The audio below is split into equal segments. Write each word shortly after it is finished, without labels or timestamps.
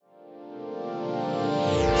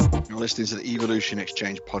listening to the Evolution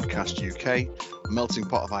Exchange Podcast UK, a melting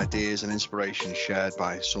pot of ideas and inspiration shared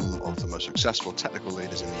by some of the most successful technical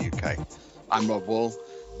leaders in the UK. I'm Rob Wall.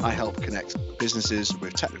 I help connect businesses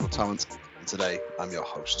with technical talent, and today I'm your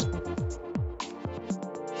host.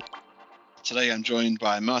 Today I'm joined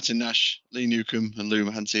by Martin Nash, Lee Newcombe and Lou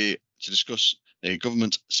Mahanty to discuss the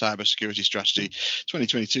government cybersecurity strategy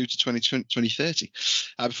 2022 to 2030.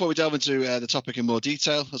 Before we delve into the topic in more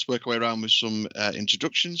detail, let's work our way around with some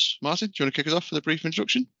introductions. Martin, do you want to kick us off with a brief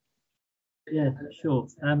introduction? Yeah, sure.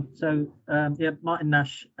 Martin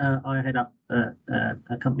Nash. I head up a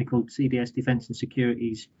company called CDS Defence and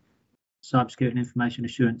Security's Cybersecurity and Information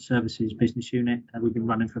Assurance Services business unit. We've been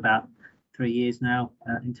running for about 3 years now.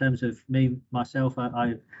 In terms of myself,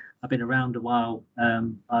 I've been around a while.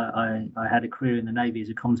 I had a career in the Navy as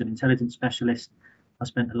a comms and intelligence specialist. I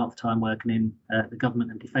spent a lot of time working in the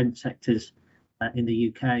government and defence sectors in the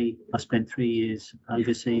UK. I spent 3 years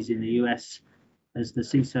overseas in the US as the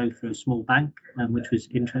CISO for a small bank, which was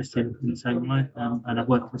interesting in its own way. And I've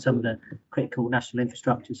worked for some of the critical national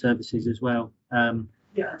infrastructure services as well.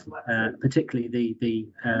 Particularly the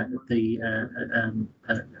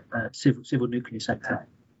civil nuclear sector.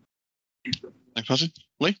 Thanks, Martin.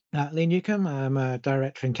 Lee? Lee Newcombe. I'm a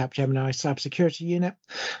director in Capgemini cybersecurity unit.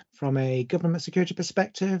 From a government security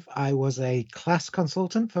perspective, I was a class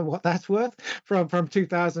consultant, for what that's worth, from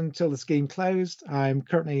 2000 till the scheme closed. I'm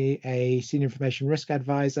currently a senior information risk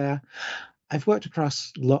advisor. I've worked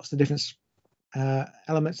across lots of different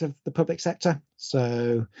elements of the public sector. So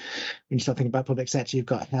when you start thinking about public sector, you've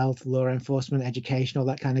got health, law enforcement, education, all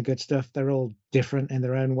that kind of good stuff. They're all different in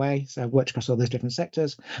their own way. So I've worked across all those different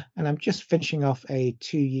sectors. And I'm just finishing off a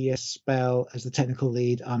 2-year spell as the technical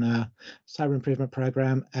lead on a cyber improvement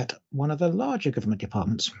program at one of the larger government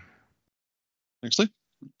departments. Thanks, Lee.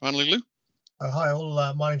 Finally, Lou. Hi,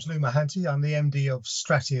 all. My name's Lou Mahanty. I'm the MD of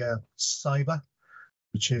Startia Cyber,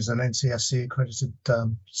 which is an NCSC accredited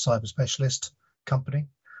cyber specialist company.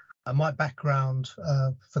 And my background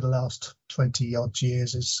for the last 20 odd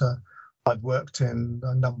years is I've worked in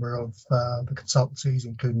a number of the consultancies,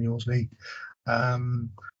 including yours, Lee,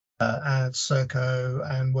 at Serco,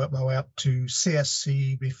 and worked my way up to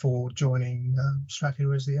CSC before joining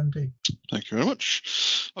Startia as the MD. Thank you very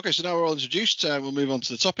much. Okay, so now we're all introduced. We'll move on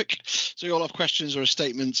to the topic. So you all have questions or a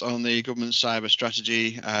statement on the government cyber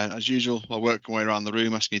strategy. As usual, I'll work my way around the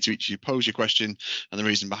room, asking each of you pose your question and the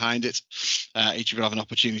reason behind it. Each of you will have an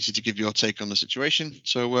opportunity to give your take on the situation.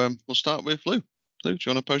 So we'll start with Lou. Lou, do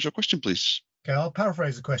you want to pose your question, please? Okay, I'll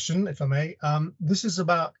paraphrase the question, if I may. This is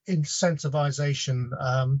about incentivization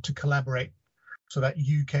to collaborate so that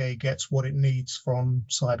UK gets what it needs from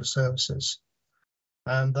cyber services.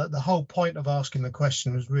 And the whole point of asking the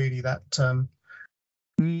question was really that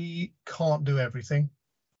we can't do everything.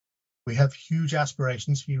 We have huge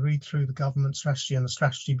aspirations. If you read through the government strategy and the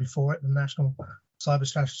strategy before it, the national cyber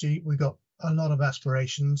strategy, we've got a lot of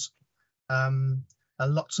aspirations.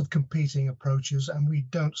 Lots of competing approaches, and we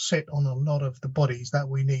don't sit on a lot of the bodies that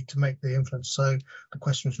we need to make the influence. So the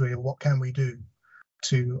question is really, what can we do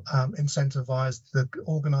to incentivize the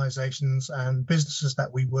organizations and businesses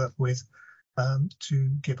that we work with to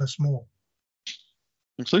give us more?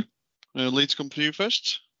 Thanks, Lou. Lee, to come to you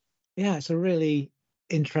first. Yeah, it's a really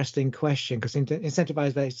interesting question, because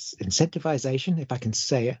incentivization, if I can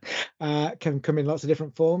say it, can come in lots of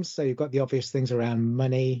different forms. So you've got the obvious things around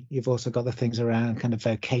money. You've also got the things around kind of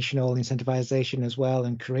vocational incentivization as well,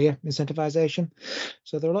 and career incentivization.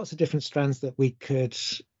 So there are lots of different strands that we could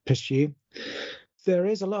pursue. There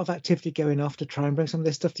is a lot of activity going off to try and bring some of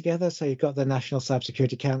this stuff together. So you've got the National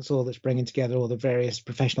Cybersecurity Council that's bringing together all the various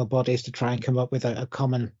professional bodies to try and come up with a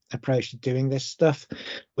common approach to doing this stuff,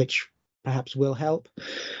 which perhaps will help.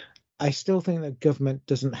 I still think that government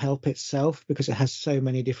doesn't help itself, because it has so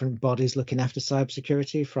many different bodies looking after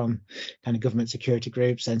cybersecurity, from kind of government security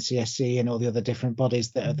groups, NCSC, and all the other different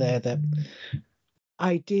bodies that are there that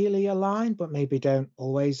ideally align, but maybe don't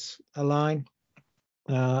always align.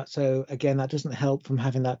 So again, that doesn't help from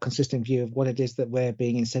having that consistent view of what it is that we're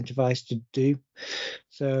being incentivized to do.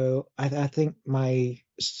 So I think my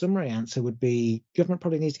summary answer would be government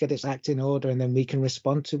probably needs to get its act in order, and then we can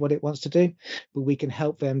respond to what it wants to do, but we can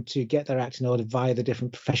help them to get their act in order via the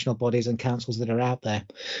different professional bodies and councils that are out there.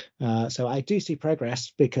 So I do see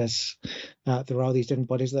progress, because there are these different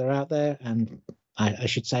bodies that are out there, and I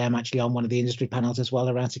should say I'm actually on one of the industry panels as well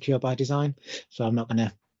around secure by design, so I'm not going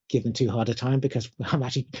to give them too hard a time, because I'm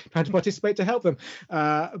actually trying to participate to help them.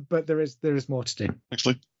 But there is more to do. Thanks,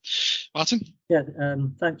 Lou. Martin? Yeah,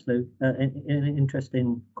 thanks, Lou. An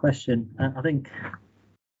interesting question. I think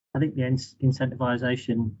the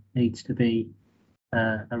incentivization needs to be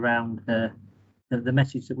around the the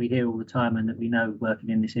message that we hear all the time and that we know working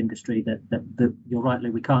in this industry that you're right,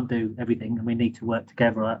 Lou, we can't do everything and we need to work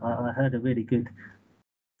together. I heard a really good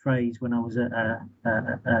phrase when I was at a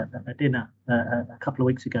dinner a couple of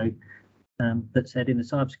weeks ago that said in the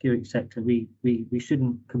cybersecurity sector we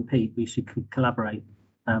shouldn't compete, we should collaborate,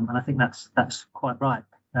 and I think that's quite right.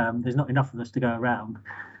 There's not enough of us to go around,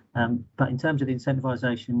 but in terms of the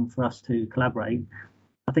incentivisation for us to collaborate,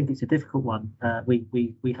 I think it's a difficult one.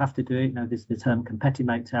 We have to do it. There's the term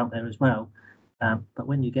competimates out there as well, but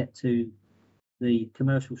when you get to the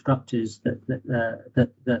commercial structures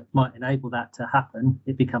that might enable that to happen,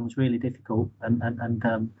 it becomes really difficult and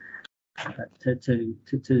to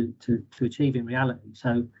achieve in reality.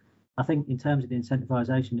 So I think in terms of the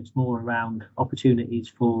incentivisation, it's more around opportunities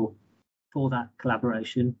for that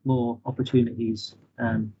collaboration, more opportunities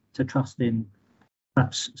to trust in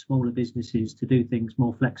perhaps smaller businesses to do things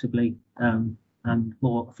more flexibly and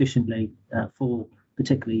more efficiently for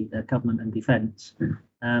particularly government and defence.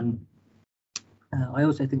 I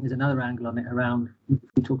also think there's another angle on it around,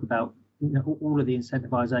 we talk about, all of the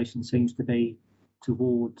incentivisation seems to be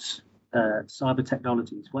towards cyber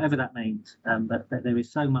technologies, whatever that means, but there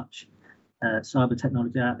is so much cyber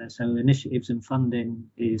technology out there, so initiatives and funding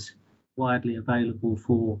is widely available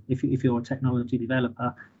for if you're a technology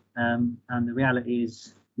developer, and the reality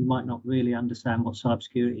is you might not really understand what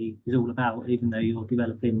cybersecurity is all about, even though you're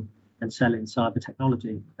developing and selling cyber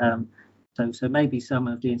technology. So maybe some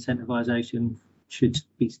of the incentivisation should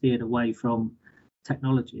be steered away from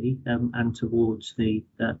technology and towards the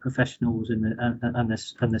professionals and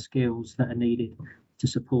the skills that are needed to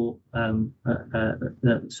support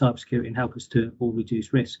the cybersecurity and help us to all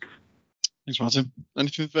reduce risk. Thanks, Martin.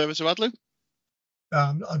 Anything further to add, Lou?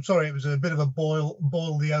 I'm sorry, it was a bit of a boil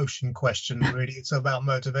the ocean question, really. It's about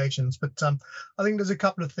motivations, but I think there's a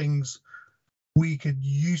couple of things we could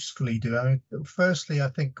usefully do. I mean, firstly, I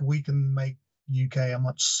think we can make UK a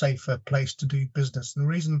much safer place to do business, and the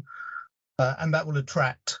reason, and that will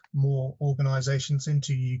attract more organisations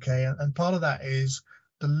into UK, and part of that is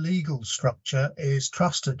the legal structure is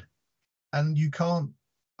trusted, and you can't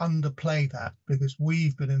underplay that, because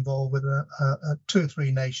we've been involved with 2 or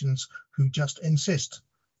 3 nations who just insist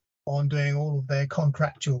on doing all of their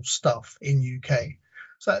contractual stuff in UK.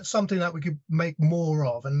 So that's something that we could make more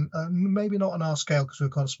of, and maybe not on our scale because we're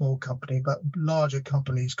quite a small company, but larger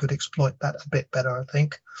companies could exploit that a bit better, I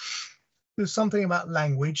think. There's something about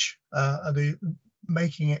language,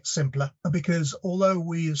 making it simpler, because although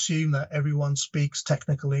we assume that everyone speaks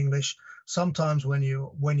technical English, sometimes when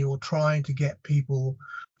you're trying to get people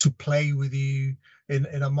to play with you in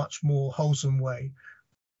a much more wholesome way,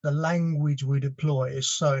 the language we deploy is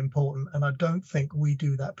so important, and I don't think we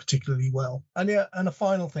do that particularly well. And a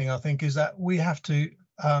final thing I think is that we have to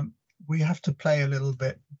play a little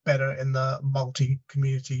bit better in the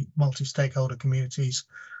multi-stakeholder communities.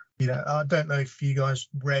 I don't know if you guys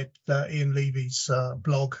read Ian Levy's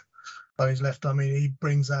blog on his left. I mean, he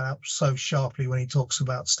brings that up so sharply when he talks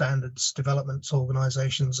about standards development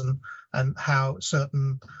organisations and how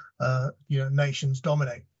certain nations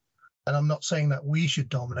dominate. And I'm not saying that we should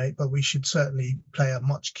dominate, but we should certainly play a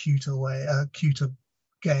much cuter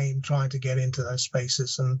game trying to get into those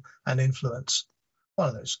spaces and influence. One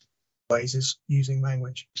of those ways is using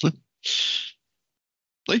language.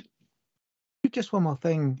 Lee? Just one more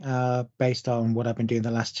thing, based on what I've been doing the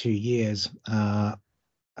last 2 years. I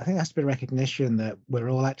think that's been recognition that we're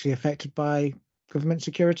all actually affected by government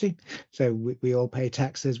security. So we all pay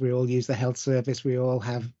taxes, we all use the health service, we all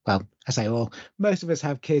have, well, I say all, most of us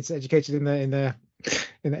have kids educated in the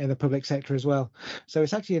public sector as well. So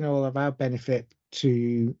it's actually in all of our benefit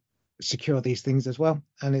to secure these things as well.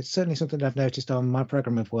 And it's certainly something that I've noticed on my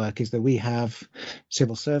program of work is that we have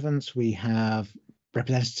civil servants, we have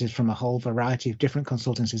representatives from a whole variety of different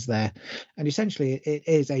consultancies there, and essentially it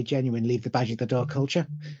is a genuine leave the badge at the door culture.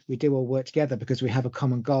 We do all work together because we have a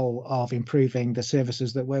common goal of improving the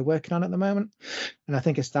services that we're working on at the moment, and I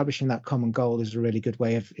think establishing that common goal is a really good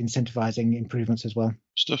way of incentivizing improvements as well.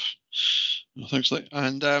 Stuff. Well, thanks, Lee.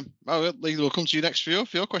 And Lee, we'll come to you next for your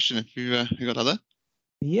question if you got that there.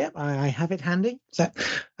 Yep, I have it handy. So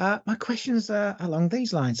my question's along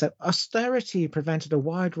these lines. So austerity prevented a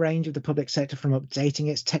wide range of the public sector from updating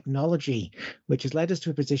its technology, which has led us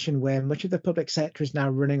to a position where much of the public sector is now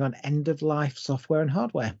running on end-of-life software and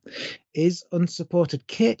hardware. Is unsupported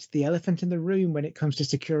kit the elephant in the room when it comes to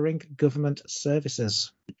securing government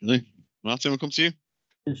services? Martin, we'll come to you.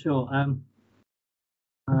 Yeah, sure.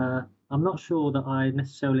 I'm not sure that I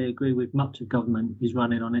necessarily agree with much of government is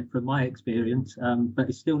running on it from my experience, but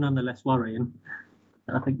it's still nonetheless worrying.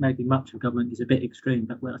 I think maybe much of government is a bit extreme,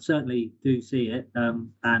 but I certainly do see it.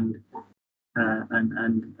 And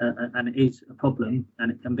and it is a problem,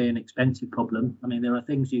 and it can be an expensive problem. I mean, there are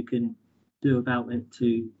things you can do about it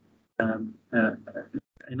to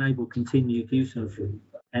enable continued use of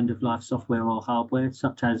end-of-life software or hardware,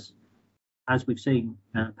 such as we've seen,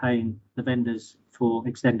 paying the vendors for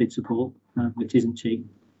extended support, which isn't cheap,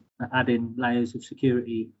 adding layers of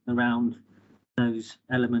security around those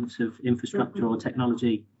elements of infrastructure or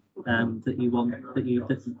technology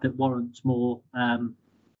that warrants more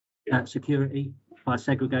security by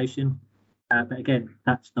segregation. But again,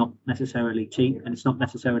 that's not necessarily cheap, and it's not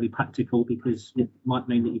necessarily practical, because it might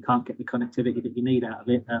mean that you can't get the connectivity that you need out of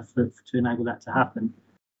it to enable that to happen.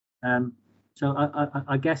 So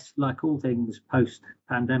I guess, like all things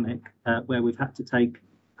post-pandemic, where we've had to take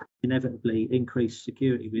inevitably increased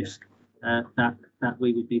security risk, that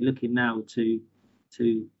we would be looking now to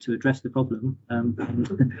address the problem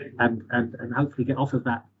and hopefully get off of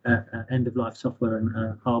that end-of-life software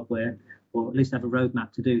and hardware, or at least have a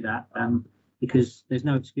roadmap to do that. Because there's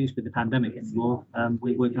no excuse with the pandemic anymore.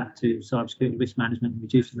 We went back to cybersecurity risk management and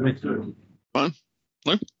reducing the risk. Fine.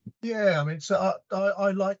 No? Yeah, I mean, so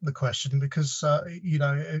I like the question because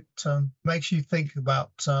it makes you think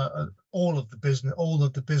about all of the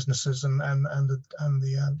businesses and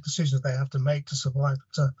the decisions they have to make to survive.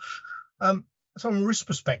 From a risk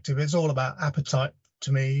perspective, it's all about appetite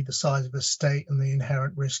to me, the size of the estate and the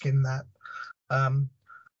inherent risk in that,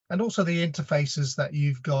 and also the interfaces that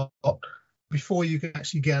you've got before you can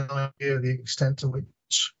actually get an idea of the extent to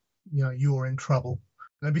which you're in trouble.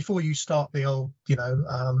 And before you start the old,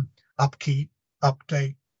 upkeep,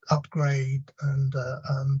 update, upgrade, and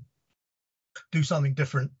do something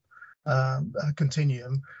different,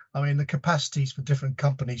 continuum. I mean, the capacities for different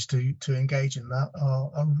companies to engage in that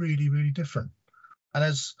are really, really different. And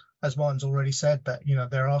as Martin's already said, that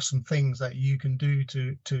there are some things that you can do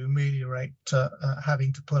to ameliorate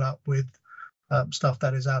having to put up with stuff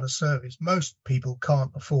that is out of service. Most people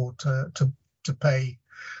can't afford to pay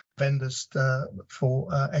vendors for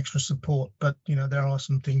extra support, but there are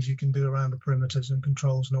some things you can do around the perimeters and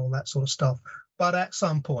controls and all that sort of stuff. But at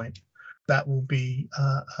some point, that will be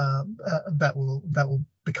that will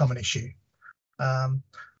become an issue. And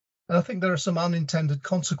I think there are some unintended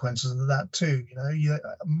consequences of that too.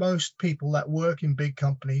 Most people that work in big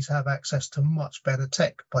companies have access to much better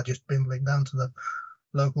tech by just bindling down to the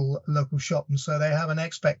local shop, and so they have an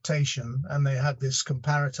expectation, and they have this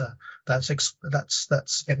comparator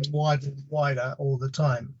that's getting wider and wider all the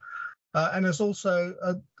time. And there's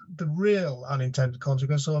also the real unintended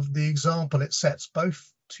consequence of the example it sets,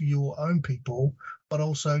 both to your own people, but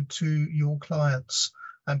also to your clients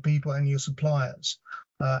and people and your suppliers.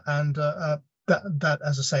 That,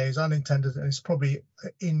 as I say, is unintended, and it's probably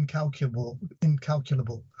incalculable.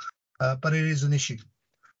 But it is an issue.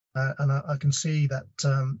 And I can see that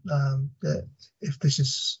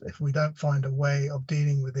if we don't find a way of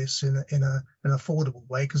dealing with this in an affordable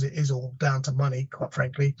way, because it is all down to money, quite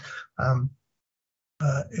frankly,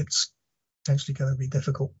 it's potentially going to be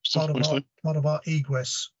difficult. Part of our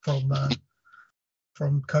egress from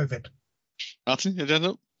COVID. Martin, you done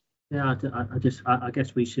that? Yeah, I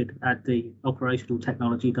guess we should add the operational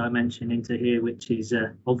technology dimension into here, which is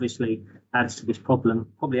obviously adds to this problem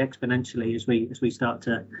probably exponentially as we start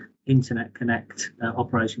to internet connect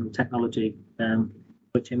operational technology,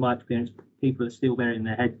 which in my experience people are still burying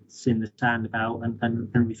their heads in the sand about and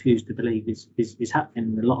refuse to believe is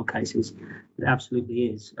happening in a lot of cases. It absolutely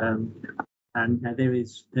is, and there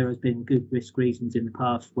has been good risk reasons in the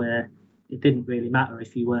past where it didn't really matter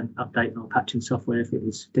if you weren't updating or patching software if it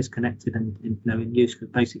was disconnected and in use, because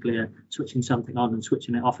basically switching something on and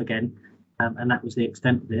switching it off again, and that was the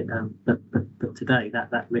extent of it. But today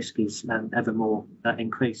that risk is ever more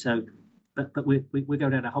increased. So, but we go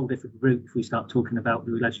down a whole different route if we start talking about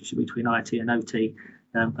the relationship between IT and OT,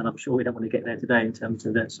 and I'm sure we don't want to get there today in terms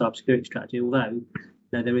of the cybersecurity strategy. Although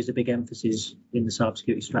there is a big emphasis in the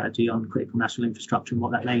cybersecurity strategy on critical national infrastructure and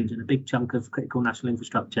what that means, and a big chunk of critical national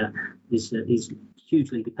infrastructure is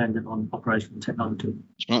hugely dependent on operational technology.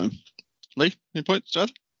 Right. Lee, any points to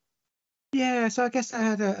add? Yeah, so I guess I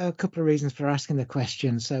had a couple of reasons for asking the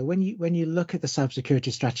question. So when you look at the cybersecurity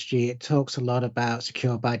strategy, it talks a lot about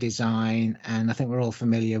secure by design, and I think we're all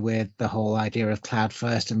familiar with the whole idea of cloud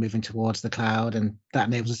first and moving towards the cloud, and that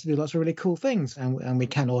enables us to do lots of really cool things, and we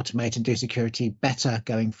can automate and do security better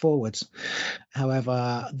going forwards.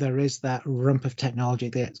 However, there is that rump of technology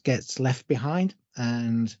that gets left behind,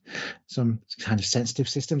 and some kind of sensitive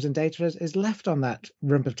systems and data is left on that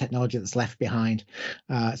rump of technology that's left behind.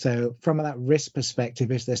 So from that risk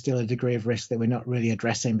perspective, is there still a degree of risk that we're not really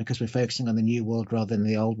addressing because we're focusing on the new world rather than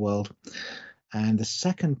the old world? And the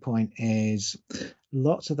second point is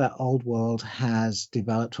lots of that old world has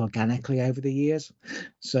developed organically over the years.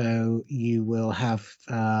 So you will have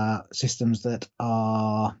systems that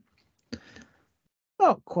are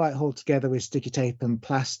not quite hold together with sticky tape and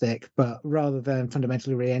plastic, but rather than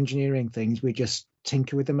fundamentally re-engineering things, we just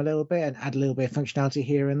tinker with them a little bit and add a little bit of functionality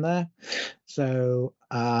here and there. So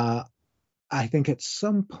I think at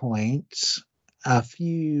some point, a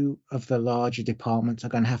few of the larger departments are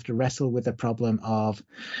going to have to wrestle with the problem of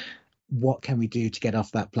what can we do to get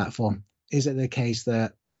off that platform? Is it the case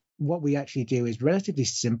that what we actually do is relatively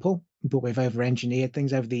simple, but we've over-engineered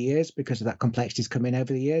things over the years because of that complexity's come in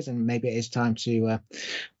over the years, and maybe it is time to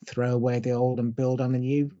throw away the old and build on the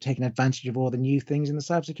new, taking advantage of all the new things in the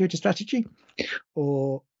cybersecurity strategy?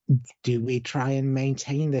 Or do we try and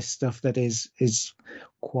maintain this stuff that is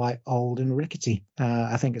quite old and rickety?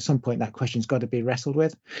 I think at some point that question's got to be wrestled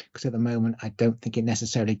with, because at the moment I don't think it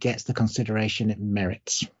necessarily gets the consideration it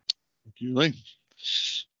merits. Thank you, Lee.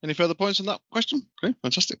 Any further points on that question? Okay,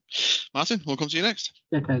 fantastic. Martin, we'll come to you next.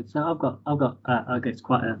 Okay, so I've got I guess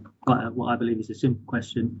quite a what I believe is a simple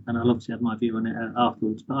question, and I'll obviously have my view on it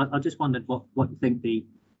afterwards. But I just wondered what you think the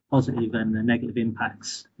positive and the negative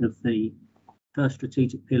impacts of the first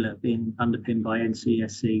strategic pillar being underpinned by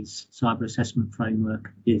NCSC's cyber assessment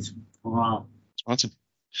framework is or are. Martin.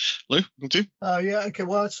 Lou, come to you. Yeah, okay.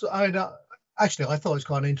 Well, actually, I thought it was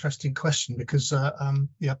quite an interesting question because,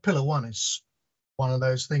 Pillar 1 is one of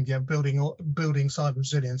those things. Yeah, building cyber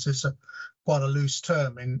resilience is quite a loose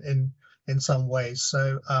term in some ways.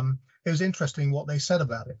 So it was interesting what they said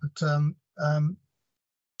about it. But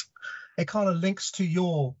it kind of links to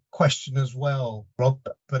your question as well, Rob.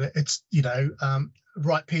 But it's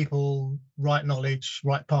right people, right knowledge,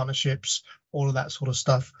 right partnerships, all of that sort of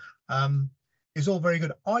stuff. Is all very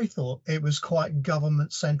good. I thought it was quite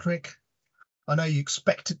government centric. I know you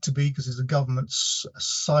expect it to be because it's a government's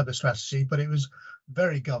cyber strategy, but it was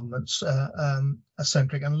very government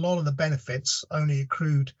centric, and a lot of the benefits only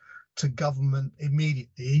accrued to government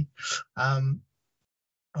immediately.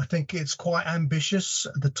 I think it's quite ambitious.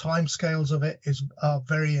 The timescales of it are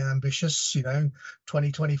very ambitious.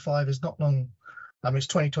 2025 is not long. It's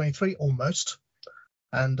 2023 almost.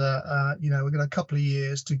 And, we've got a couple of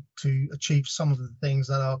years to achieve some of the things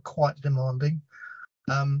that are quite demanding.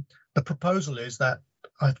 The proposal is that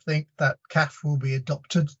I think that CAF will be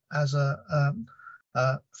adopted as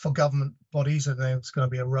for government bodies, and then it's going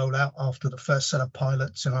to be a rollout after the first set of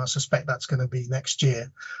pilots, and I suspect that's going to be next year.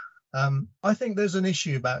 I think there's an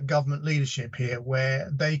issue about government leadership here where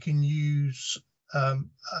they can use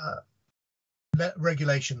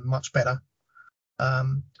regulation much better.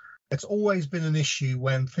 It's always been an issue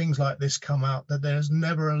when things like this come out that there's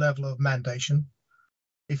never a level of mandation.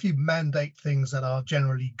 If you mandate things that are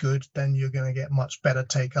generally good, then you're going to get much better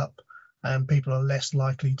take up, and people are less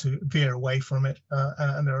likely to veer away from it.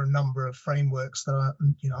 And there are a number of frameworks that are,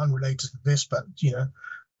 unrelated to this, but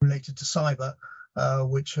related to cyber,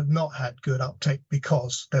 which have not had good uptake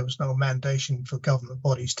because there was no mandation for government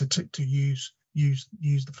bodies to use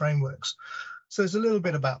the frameworks. So there's a little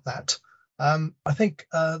bit about that. I think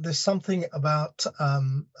there's something about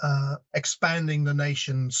expanding the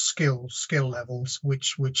nation's skill levels,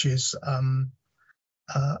 which is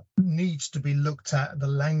needs to be looked at. The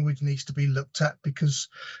language needs to be looked at because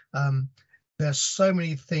there's so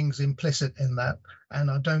many things implicit in that, and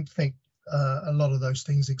I don't think a lot of those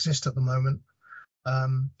things exist at the moment.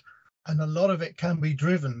 And a lot of it can be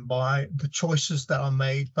driven by the choices that are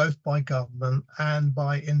made both by government and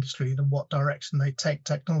by industry and what direction they take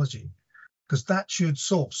technology, because that should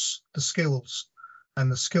source the skills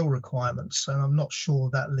and the skill requirements. And I'm not sure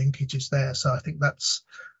that linkage is there. So I think that's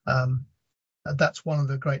one of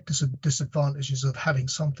the great disadvantages of having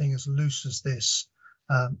something as loose as this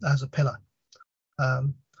as a pillar.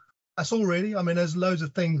 That's all really. I mean, there's loads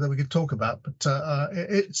of things that we could talk about, but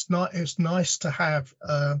it's nice to have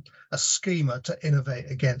a schema to innovate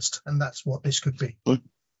against, and that's what this could be.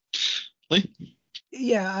 Lee?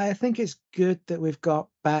 Yeah, I think it's good that we've got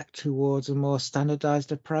back towards a more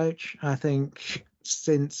standardized approach. I think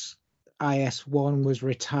since IS1 was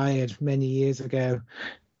retired many years ago,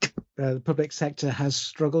 the public sector has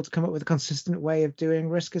struggled to come up with a consistent way of doing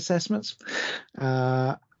risk assessments.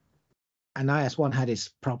 And IS1 had its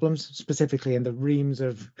problems, specifically in the reams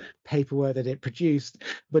of paperwork that it produced,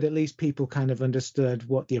 but at least people kind of understood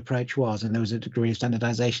what the approach was, and there was a degree of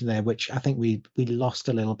standardization there, which I think we lost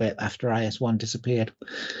a little bit after IS1 disappeared.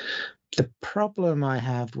 The problem I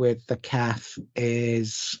have with the CAF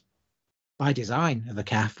is by design of the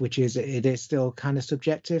CAF, which is it is still kind of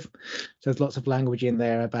subjective. So there's lots of language in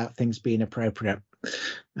there about things being appropriate.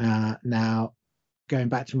 Now, going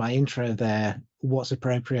back to my intro there, what's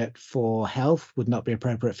appropriate for health would not be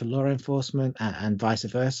appropriate for law enforcement, and vice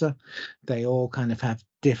versa. They all kind of have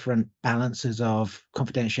different balances of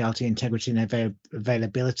confidentiality, integrity, and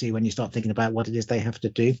availability when you start thinking about what it is they have to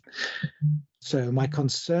do. So my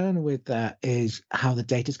concern with that is how the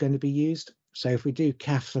data is going to be used. So if we do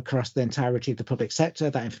CAF across the entirety of the public sector,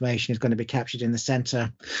 that information is going to be captured in the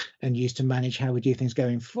centre and used to manage how we do things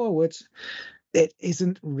going forwards. It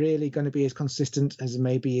isn't really going to be as consistent as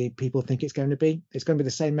maybe people think it's going to be. It's going to be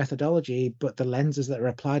the same methodology, but the lenses that are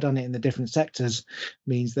applied on it in the different sectors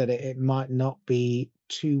means that it might not be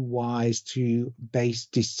too wise to base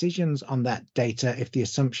decisions on that data if the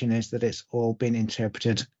assumption is that it's all been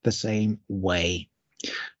interpreted the same way.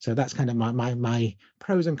 So that's kind of my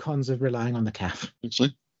pros and cons of relying on the CAF.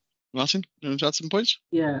 Excellent. Martin, you want to add some points?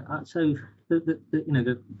 Yeah. So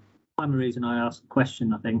the primary reason I asked the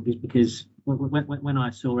question, I think, is because when I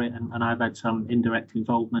saw it, and I've had some indirect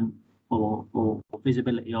involvement or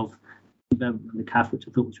visibility of development of the CAF, which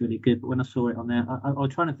I thought was really good. But when I saw it on there, I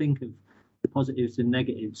was trying to think of the positives and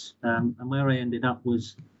negatives, and where I ended up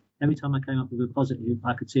was every time I came up with a positive,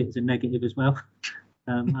 I could see it as a negative as well.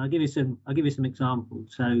 I'll give you some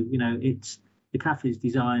examples. So it's the CAF is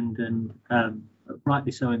designed, and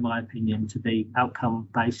rightly so in my opinion, to be outcome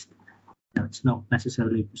based. It's not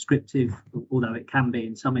necessarily prescriptive, although it can be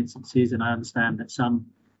in some instances, and I understand that some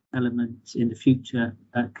elements in the future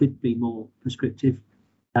could be more prescriptive.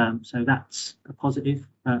 So that's a positive,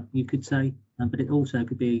 you could say, but it also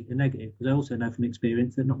could be a negative, because I also know from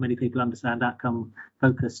experience that not many people understand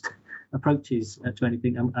outcome-focused approaches to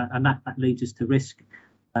anything, and that leads us to risk.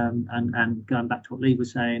 And going back to what Lee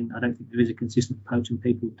was saying, I don't think there is a consistent approach, and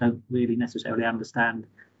people don't really necessarily understand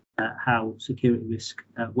how security risk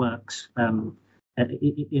works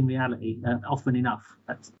in reality, often enough.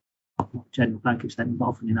 That's not a general blanket statement, but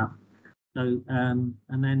often enough. So, and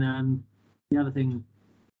then the other thing,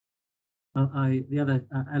 the other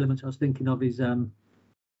element I was thinking of is,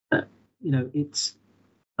 it's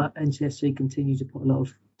NCSC continues to put a lot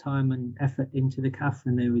of time and effort into the CAF,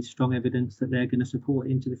 and there is strong evidence that they're going to support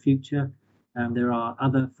it into the future. There are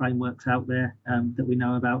other frameworks out there that we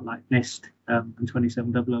know about, like NEST and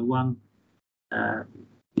 27001.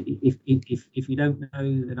 If you don't know,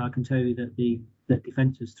 then I can tell you that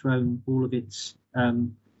Defence has thrown all of its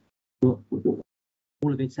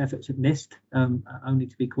efforts at NEST, only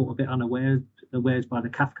to be caught a bit unawares by the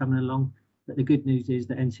CAF coming along. But the good news is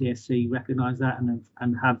that NCSC recognise that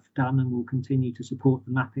and have done and will continue to support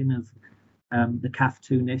the mapping of the CAF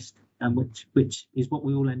to NIST, which is what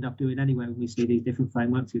we all end up doing anyway when we see these different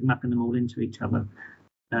frameworks, is mapping them all into each other.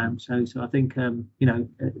 So I think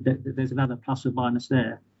there's another plus or minus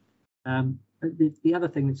there. The other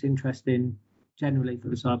thing that's interesting generally for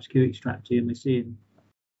the cybersecurity strategy, and we're seeing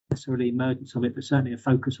necessarily emergence of it, but certainly a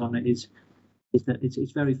focus on it, is that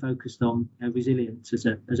it's very focused on resilience as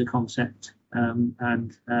a concept,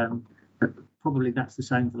 and probably that's the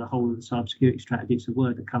same for the whole of the cybersecurity strategy. It's a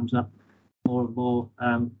word that comes up more and more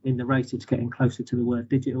in the race. It's getting closer to the word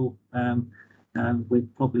digital,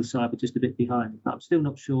 with probably cyber just a bit behind. But I'm still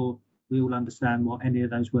not sure we all understand what any of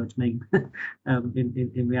those words mean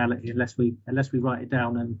in reality, unless we write it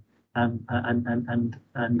down and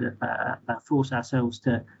force ourselves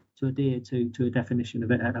to adhere to a definition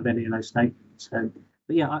of any of those statements. So,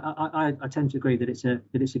 but yeah, I tend to agree that it's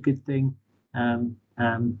a good thing,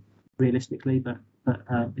 realistically, but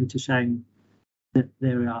it's a shame that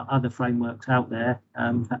there are other frameworks out there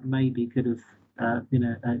that maybe could have been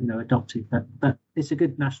adopted, but it's a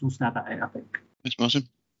good national stab at it, I think. Thanks, Martin.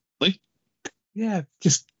 Lee? Yeah,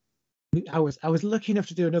 I was lucky enough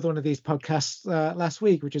to do another one of these podcasts last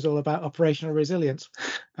week, which is all about operational resilience,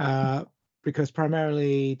 because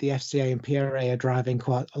primarily the FCA and PRA are driving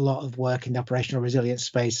quite a lot of work in the operational resilience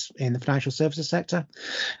space in the financial services sector.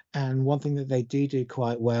 And one thing that they do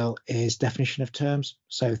quite well is definition of terms.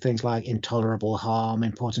 So things like intolerable harm,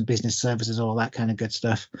 important business services, all that kind of good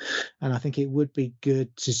stuff. And I think it would be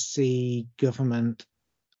good to see government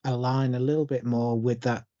align a little bit more with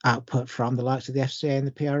that output from the likes of the FCA and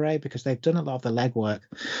the PRA, because they've done a lot of the legwork.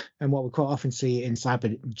 And what we quite often see in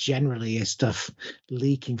cyber generally is stuff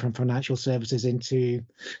leaking from financial services into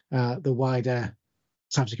the wider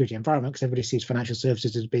cybersecurity environment, because everybody sees financial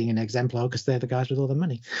services as being an exemplar because they're the guys with all the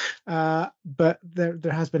money. But there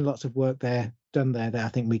has been lots of work done there that I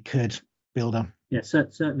think we could build on. Yeah,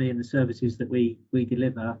 certainly in the services that we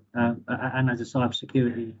deliver, and as a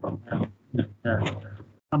cybersecurity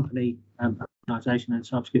company, organisation, and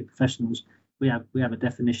cybersecurity professionals, we have a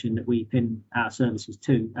definition that we pin our services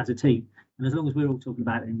to as a team. And as long as we're all talking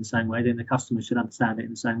about it in the same way, then the customers should understand it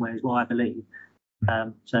in the same way as well, I believe.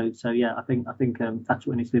 So yeah, I think that's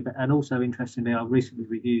what it needs to be. And also, interestingly, I recently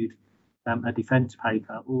reviewed a defence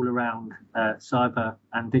paper all around cyber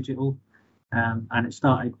and digital, and it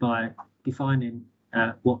started by defining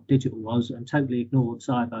what digital was and totally ignored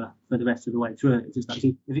cyber for the rest of the way through it. It's just like,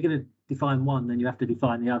 if you're going to define one, then you have to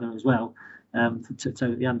define the other as well,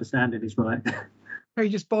 so the understanding is right. Oh, you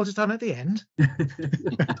just bought it on at the end? That's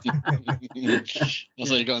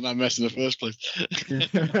how you got in that mess in the first place.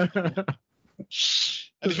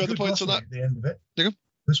 Any further points on that? At the end of it. Newcombe?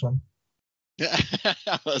 This one. Yeah,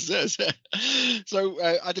 that's it. So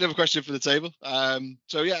I did have a question for the table.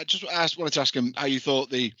 So yeah, wanted to ask him how you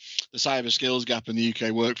thought the cyber skills gap in the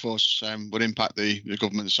UK workforce would impact the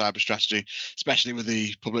government's cyber strategy, especially with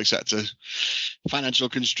the public sector financial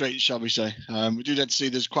constraints, shall we say. We do tend to see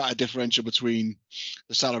there's quite a differential between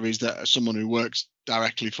the salaries that someone who works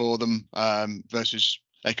directly for them versus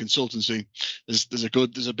a consultancy.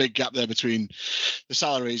 There's a big gap there between the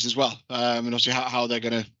salaries as well, and obviously how they're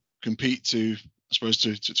going to compete to, I suppose,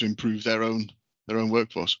 to improve their own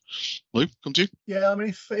workforce. Lou, come to you. Yeah, I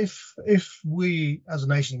mean, if we as a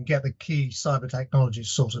nation get the key cyber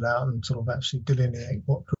technologies sorted out and sort of actually delineate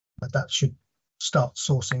what that should start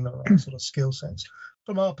sourcing the right sort of skill sets.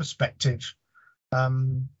 From our perspective,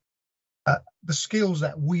 the skills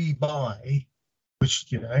that we buy, which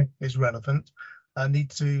is relevant,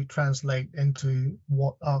 need to translate into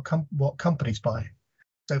what companies buy.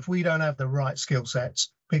 So if we don't have the right skill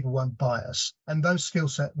sets, people won't buy us, and those skill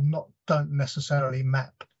sets don't necessarily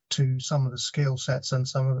map to some of the skill sets and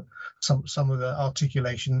some of the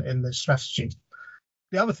articulation in the strategy.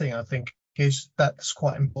 The other thing I think is that's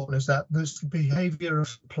quite important is that there's the behaviour of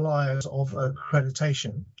suppliers of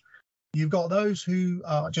accreditation. You've got those who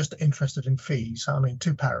are just interested in fees. I mean,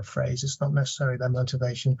 to paraphrase, it's not necessarily their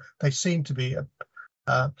motivation. They seem to be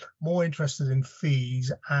more interested in fees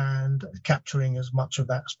and capturing as much of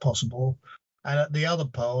that as possible. And at the other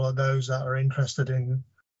pole are those that are interested in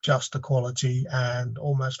just equality and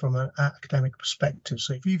almost from an academic perspective.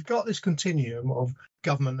 So if you've got this continuum of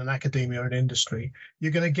government and academia and industry,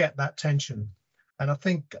 you're going to get that tension. And I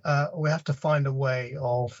think we have to find a way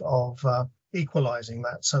of equalizing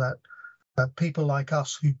that so that people like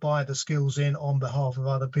us who buy the skills in on behalf of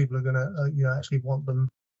other people are going to actually want them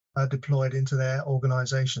deployed into their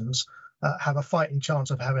organizations, have a fighting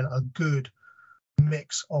chance of having a good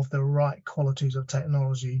mix of the right qualities of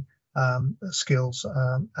technology skills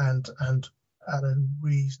and at a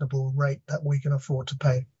reasonable rate that we can afford to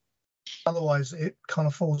pay. Otherwise, it kind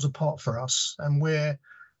of falls apart for us, and we're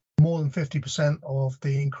more than 50% of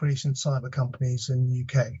the increase in cyber companies in the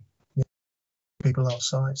UK. People our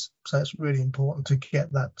size, so it's really important to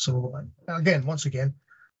get that sort of right. Once again,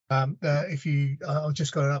 if you, I've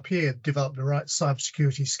just got it up here, develop the right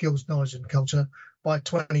cybersecurity skills, knowledge and culture by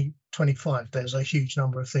 2025. There's a huge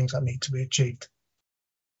number of things that need to be achieved.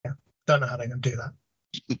 Yeah, don't know how they're going to do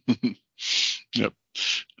that. Yep.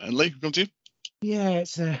 And Lee, come to you. Yeah,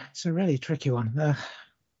 it's a really tricky one.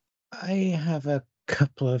 I have a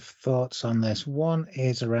couple of thoughts on this. One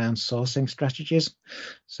is around sourcing strategies.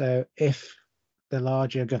 So if the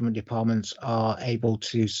larger government departments are able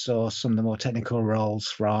to source some of the more technical roles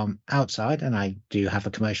from outside, and I do have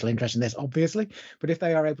a commercial interest in this, obviously, but if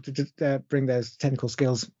they are able to bring those technical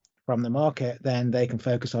skills from the market, then they can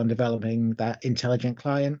focus on developing that intelligent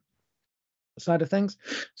client side of things.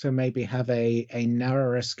 So maybe have a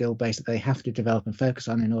narrower skill base that they have to develop and focus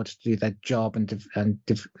on in order to do their job and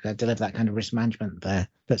deliver that kind of risk management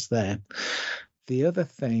that's there. The other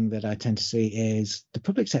thing that I tend to see is the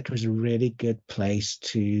public sector is a really good place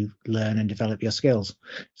to learn and develop your skills.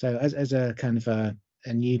 So as a kind of a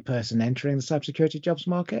new person entering the cybersecurity jobs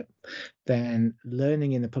market, then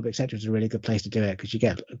learning in the public sector is a really good place to do it, because you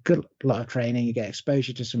get a good lot of training, you get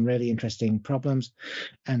exposure to some really interesting problems,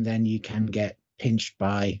 and then you can get pinched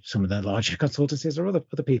by some of the larger consultancies or other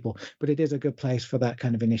people. But it is a good place for that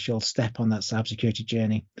kind of initial step on that cybersecurity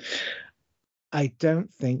journey. I don't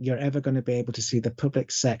think you're ever going to be able to see the public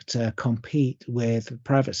sector compete with the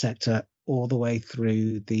private sector all the way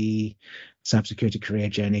through the cybersecurity career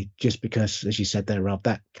journey, just because, as you said there, Rob,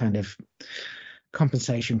 that kind of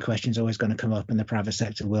compensation question is always going to come up, and the private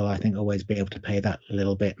sector will, I think, always be able to pay that a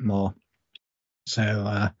little bit more.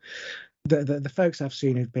 So the folks I've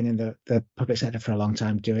seen who've been in the public sector for a long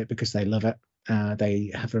time do it because they love it.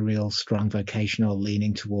 They have a real strong vocational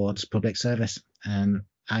leaning towards public service, and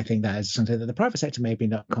I think that is something that the private sector maybe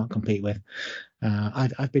can't compete with.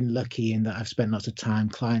 I've been lucky in that I've spent lots of time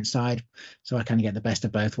client side, so I kind of get the best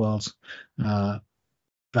of both worlds.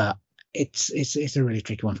 But it's a really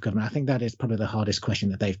tricky one for government. I think that is probably the hardest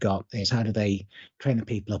question that they've got, is how do they train the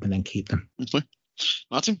people up and then keep them.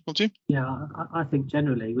 Martin, on to you. Yeah, I think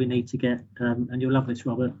generally we need to get, and you'll love this,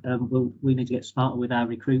 Robert, we need to get smarter with our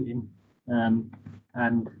recruiting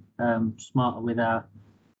and smarter with our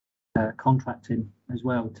contracting as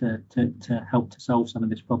well to help to solve some of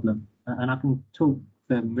this problem. And I can talk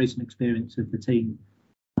from recent experience of the team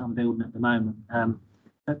I'm building at the moment.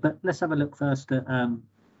 But let's have a look first at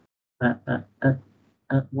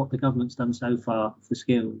what the government's done so far for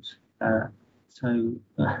skills. So,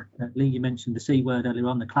 Lee, you mentioned the C word earlier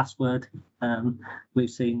on, the class word. We've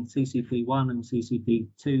seen CCP1 and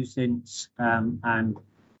CCP2 since, and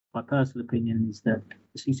my personal opinion is that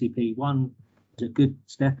the CCP1 is a good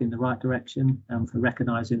step in the right direction for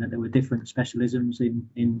recognising that there were different specialisms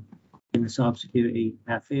in the cybersecurity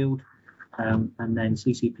field, and then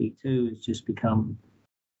CCP2 has just become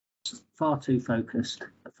far too focused,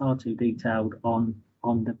 far too detailed on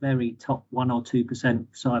the very top 1 or 2%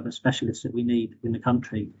 cyber specialists that we need in the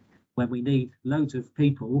country. When we need loads of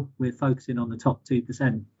people, we're focusing on the top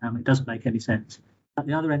 2%. It doesn't make any sense. At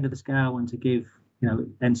the other end of the scale, and to give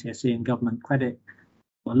NCSE and government credit,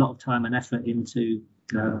 a lot of time and effort into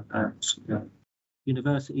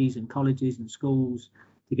universities and colleges and schools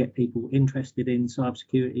to get people interested in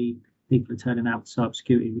cybersecurity. People are turning out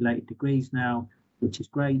cybersecurity related degrees now, which is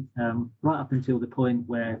great, right up until the point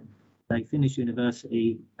where they finish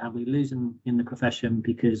university and we lose them in the profession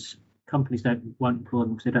because companies won't employ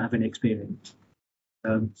them because they don't have any experience.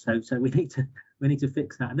 So we need to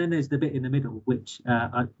fix that. And then there's the bit in the middle, which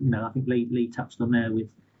I think Lee touched on there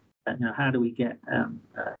with how do we get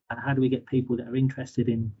people that are interested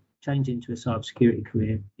in changing to a cybersecurity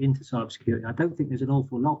career into cybersecurity. I don't think there's an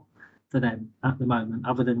awful lot for them at the moment,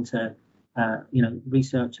 other than to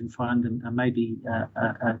research and find and maybe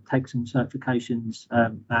take some certifications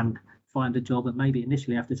and find a job, and maybe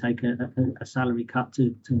initially have to take a salary cut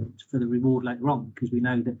for the reward later on, because we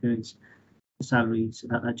know that the salaries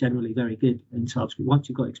are generally very good in cybersecurity once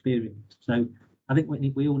you've got experience. So I think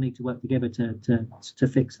we all need to work together to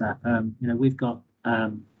fix that. We've got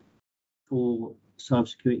 4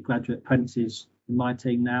 cybersecurity graduate apprentices in my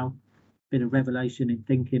team now. Been a revelation in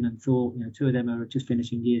thinking and thought. 2 of them are just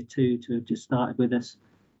finishing year 2 to have just started with us.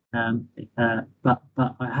 But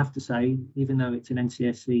I have to say, even though it's an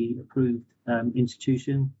NCSE approved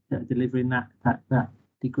institution that are delivering that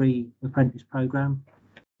degree apprentice program,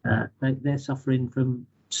 they're suffering from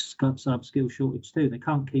cyber skills shortage too. They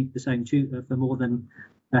can't keep the same tutor for more than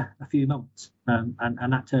a few months,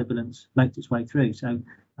 and that turbulence makes its way through. So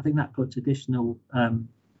I think that puts additional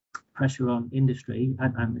pressure on industry,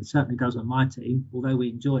 and it certainly does on my team, although we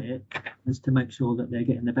enjoy it, is to make sure that they're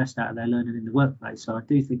getting the best out of their learning in the workplace. So I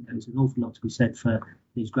do think there's an awful lot to be said for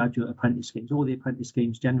these graduate apprentice schemes, or the apprentice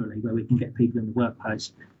schemes generally, where we can get people in the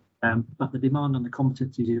workplace. But the demand on the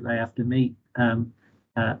competencies that they have to meet, no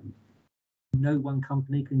one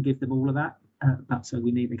company can give them all of that. But so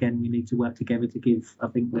we need to work together to give, I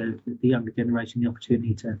think, the younger generation the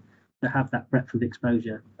opportunity to have that breadth of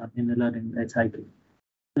exposure in the learning that they're taking.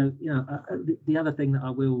 So, the other thing that I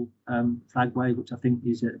will flag away, which I think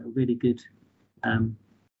is a really good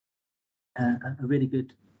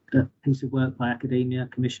piece of work by academia,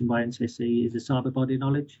 commissioned by NCSE, is the cyber body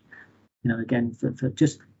knowledge. Again, for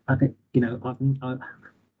just, I think, I'm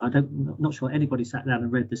not sure anybody sat down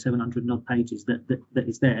and read the 700 odd pages that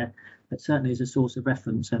is there, but certainly is a source of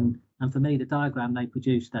reference. And for me, the diagram they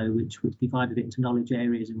produced, though, which divided it into knowledge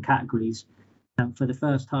areas and categories, for the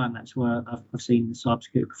first time, that's where I've seen the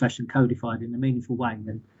cybersecurity profession codified in a meaningful way,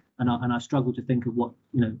 and I struggle to think of what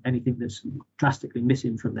anything that's drastically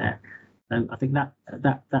missing from there. So I think that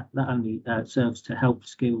only serves to help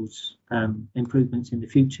skills improvements in the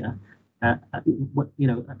future. A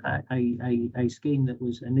scheme that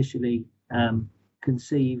was initially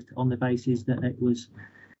conceived on the basis that it was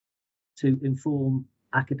to inform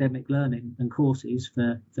academic learning and courses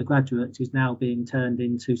for graduates is now being turned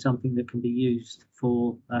into something that can be used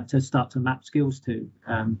for to start to map skills to,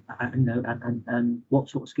 and what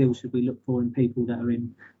sort of skills should we look for in people that are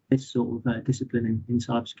in this sort of discipline in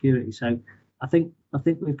cybersecurity. So I think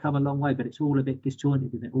we've come a long way, but it's all a bit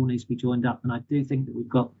disjointed and it all needs to be joined up. And I do think that we've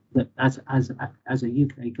got that as a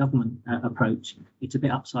UK government approach, it's a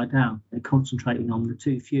bit upside down. They're concentrating on the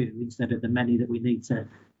too few instead of the many that we need to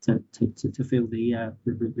fill the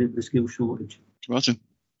skill shortage. Martin,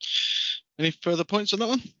 any further points on that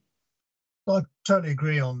one? I totally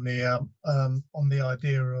agree on the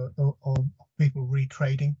idea of people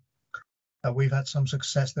retrading. We've had some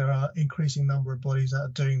success. There are increasing number of bodies that are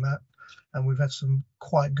doing that, and we've had some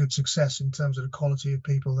quite good success in terms of the quality of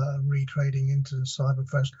people that are retrading into the cyber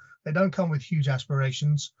profession. They don't come with huge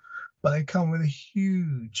aspirations, but they come with a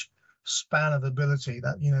huge span of ability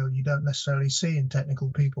that you don't necessarily see in technical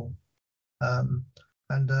people, and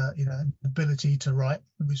ability to write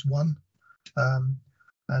is one,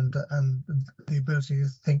 and the ability to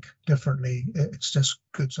think differently. It's just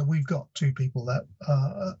good. So we've got 2 people that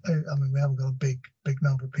we haven't got a big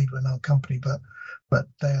number of people in our company, but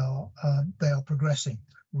they are progressing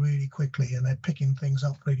really quickly, and they're picking things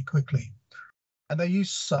up really quickly. And they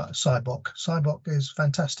use Cyboc. Cyboc is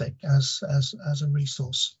fantastic as a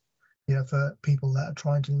resource, for people that are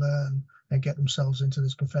trying to learn and get themselves into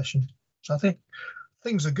this profession. So I think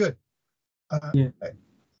things are good. Yeah,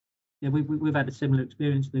 we've had a similar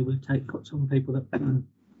experience. We've got some people that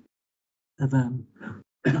have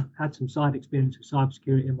had some side experience with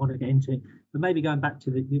cybersecurity and want to get into it. But maybe going back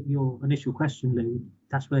to your initial question, Lou,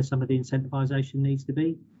 that's where some of the incentivisation needs to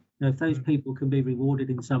be. If those people can be rewarded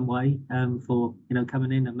in some way for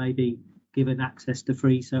coming in and maybe given access to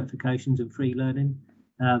free certifications and free learning,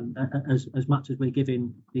 as much as we're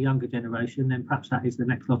giving the younger generation, then perhaps that is the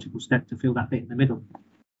next logical step to fill that bit in the middle.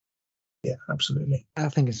 Yeah, absolutely. I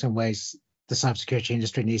think in some ways the cybersecurity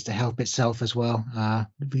industry needs to help itself as well.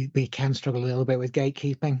 We can struggle a little bit with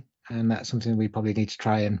gatekeeping, and that's something we probably need to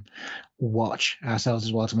try and watch ourselves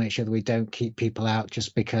as well to make sure that we don't keep people out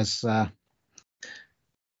just because that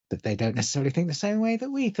they don't necessarily think the same way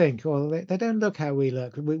that we think, or they don't look how we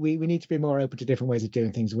look. We need to be more open to different ways of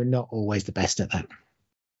doing things. We're not always the best at that.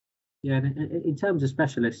 Yeah, and in terms of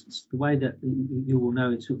specialists, the way that you will know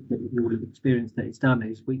you will have experienced that it's done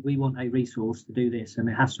is we want a resource to do this, and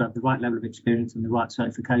it has to have the right level of experience and the right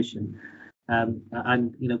certification.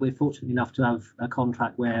 And we're fortunate enough to have a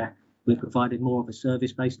contract where we're providing more of a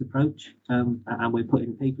service-based approach, and we're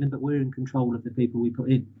putting people in, but we're in control of the people we put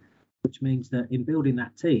in, which means that in building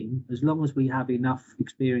that team, as long as we have enough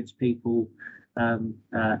experienced people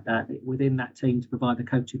within that team to provide the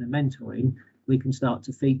coaching and mentoring, we can start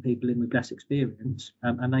to feed people in with less experience,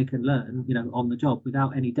 and they can learn, on the job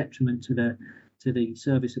without any detriment to the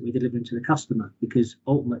service that we're delivering to the customer. Because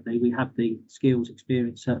ultimately, we have the skills,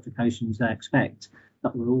 experience, certifications they expect,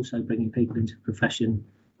 but we're also bringing people into the profession,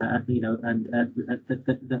 and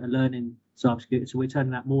that are learning cybersecurity. So we're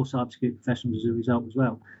turning out more cybersecurity professionals as a result as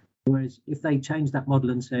well. Whereas if they changed that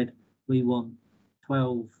model and said we want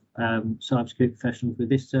 12 cybersecurity professionals with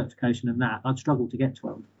this certification and that, I'd struggle to get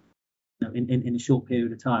 12. In a short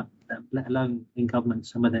period of time, let alone in government,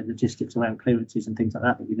 some of the logistics around clearances and things like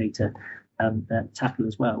that we need to tackle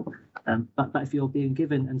as well. But if you're being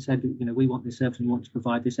given and said, we want this service and we want to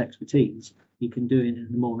provide this expertise, you can do it in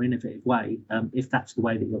a more innovative way if that's the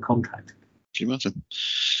way that you're contracted. Thank you, Martin.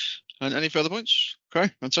 And any further points? Okay,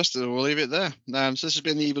 fantastic. We'll leave it there. So this has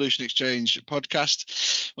been the Evolution Exchange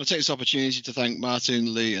podcast. I'll take this opportunity to thank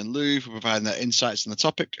Martin, Lee and Lou for providing their insights on the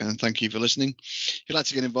topic, and thank you for listening. If you'd like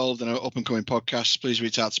to get involved in our up-and-coming podcasts, please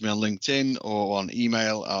reach out to me on LinkedIn or on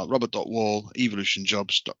email at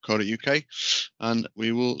robert.wall@evolutionjobs.co.uk, and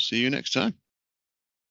we will see you next time.